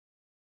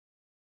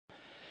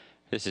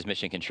This is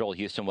Mission Control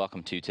Houston.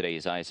 Welcome to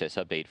today's ISS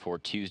update for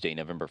Tuesday,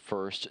 November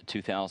 1st,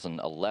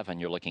 2011.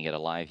 You're looking at a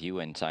live view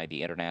inside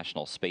the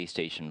International Space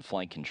Station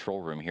Flight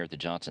Control Room here at the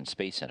Johnson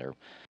Space Center.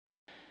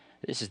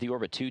 This is the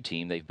Orbit 2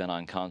 team. They've been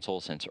on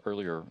console since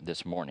earlier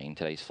this morning.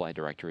 Today's flight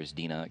director is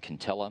Dina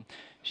Cantella.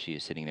 She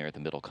is sitting there at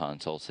the middle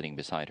console. Sitting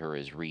beside her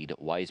is Reed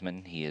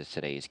Wiseman. He is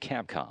today's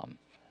Capcom.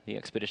 The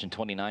Expedition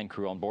 29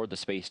 crew on board the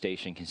space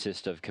station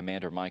consists of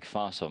Commander Mike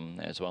Fossum,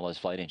 as well as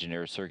flight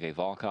engineers Sergei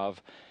Volkov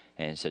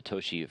and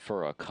Satoshi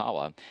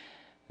Furukawa.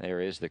 There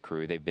is the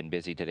crew. They've been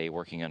busy today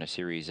working on a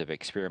series of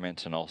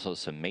experiments and also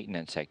some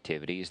maintenance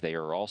activities. They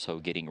are also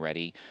getting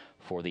ready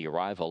for the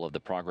arrival of the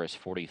Progress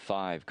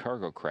 45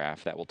 cargo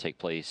craft that will take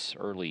place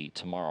early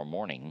tomorrow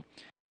morning.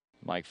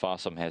 Mike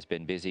Fossum has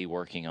been busy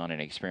working on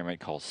an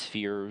experiment called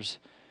Spheres.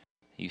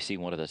 You see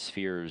one of the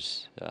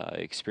Spheres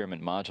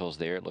experiment modules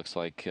there. It looks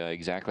like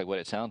exactly what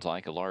it sounds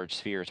like, a large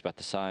sphere. It's about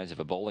the size of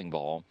a bowling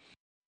ball.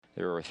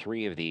 There are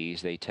 3 of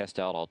these. They test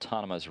out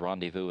autonomous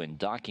rendezvous and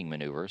docking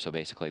maneuvers. So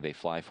basically they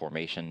fly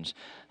formations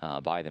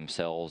by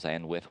themselves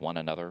and with one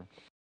another.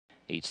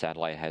 Each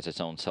satellite has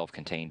its own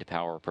self-contained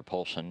power,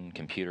 propulsion,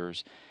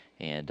 computers,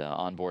 and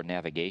onboard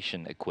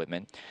navigation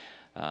equipment.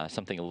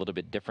 Something a little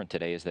bit different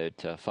today is that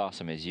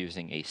Fossum is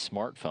using a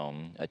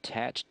smartphone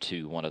attached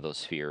to one of those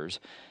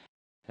spheres.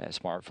 That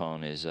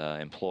smartphone is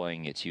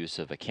employing its use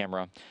of a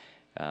camera,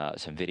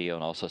 some video,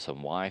 and also some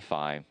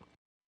Wi-Fi.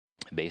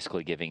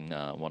 Basically giving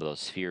one of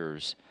those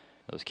spheres,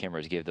 those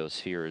cameras give those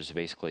spheres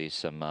basically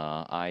some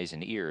eyes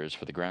and ears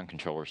for the ground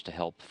controllers to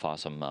help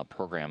Fossum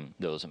program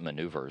those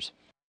maneuvers.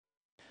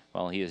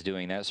 While he is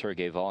doing that,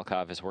 Sergei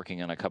Volkov is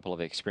working on a couple of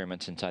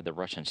experiments inside the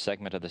Russian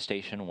segment of the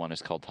station. One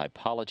is called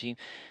Typology.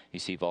 You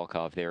see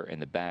Volkov there in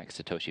the back,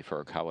 Satoshi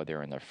Furukawa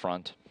there in the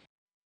front.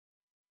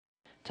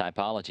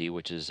 Typology,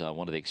 which is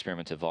one of the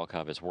experiments that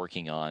Volkov is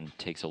working on,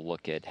 takes a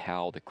look at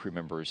how the crew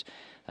members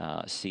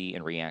see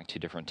and react to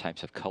different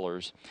types of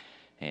colors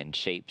and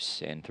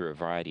shapes, and through a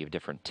variety of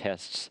different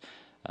tests,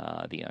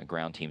 the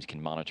ground teams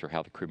can monitor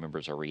how the crew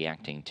members are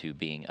reacting to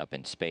being up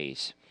in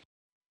space.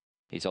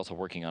 He's also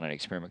working on an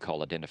experiment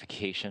called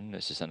Identification.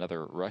 This is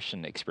another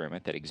Russian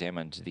experiment that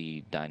examines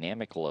the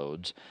dynamic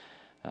loads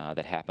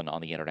that happen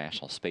on the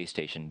International Space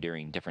Station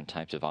during different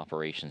types of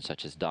operations,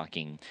 such as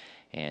docking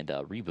and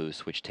reboosts,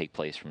 which take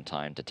place from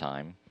time to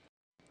time.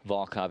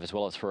 Volkov, as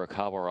well as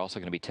Furukawa, are also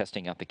going to be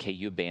testing out the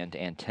Ku-band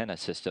antenna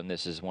system.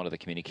 This is one of the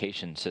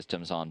communication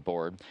systems on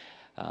board.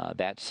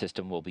 That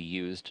system will be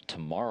used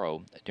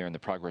tomorrow during the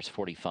Progress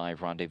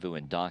 45 rendezvous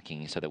and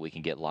docking so that we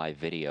can get live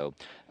video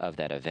of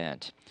that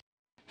event.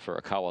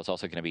 Furukawa is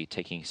also going to be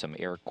taking some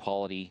air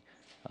quality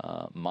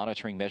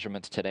monitoring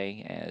measurements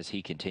today as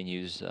he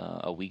continues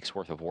a week's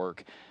worth of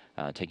work,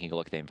 taking a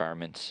look at the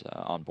environments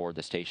on board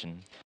the station.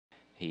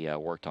 He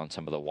worked on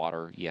some of the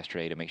water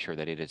yesterday to make sure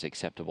that it is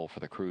acceptable for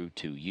the crew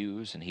to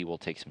use, and he will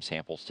take some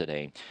samples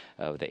today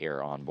of the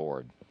air on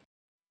board.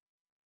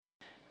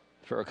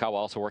 Furukawa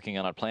also working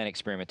on a plant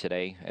experiment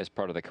today as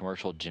part of the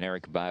commercial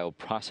generic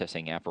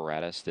bioprocessing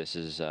apparatus. This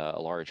is a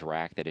large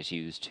rack that is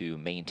used to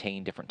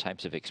maintain different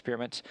types of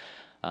experiments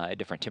at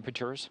different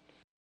temperatures.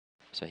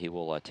 So he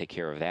will take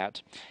care of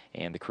that.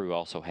 And the crew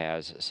also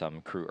has some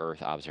crew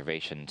Earth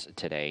observations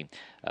today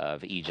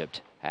of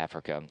Egypt,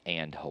 Africa,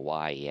 and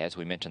Hawaii. As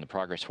we mentioned, the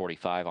Progress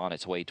 45 on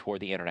its way toward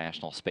the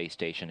International Space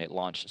Station. It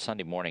launched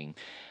Sunday morning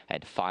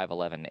at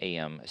 5:11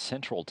 a.m.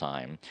 Central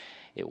Time.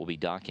 It will be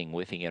docking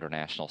with the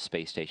International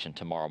Space Station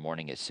tomorrow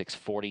morning at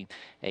 6:40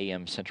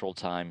 a.m. Central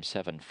Time,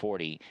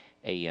 7:40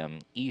 a.m.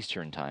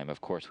 Eastern Time.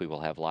 Of course, we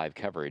will have live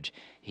coverage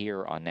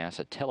here on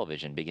NASA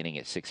television beginning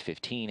at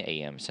 6:15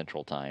 a.m.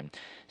 Central Time,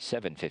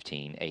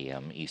 7:15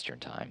 a.m. Eastern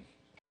Time.